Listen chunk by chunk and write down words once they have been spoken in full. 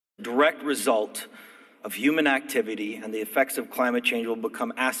direct result of human activity, and the effects of climate change will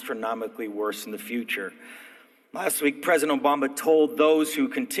become astronomically worse in the future. Last week, President Obama told those who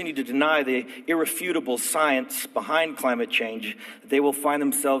continue to deny the irrefutable science behind climate change that they will find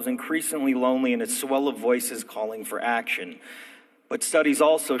themselves increasingly lonely in a swell of voices calling for action. But studies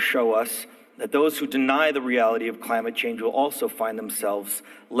also show us that those who deny the reality of climate change will also find themselves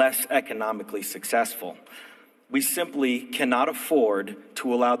less economically successful. We simply cannot afford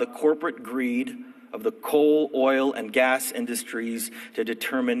to allow the corporate greed of the coal, oil, and gas industries to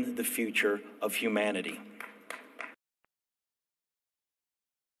determine the future of humanity.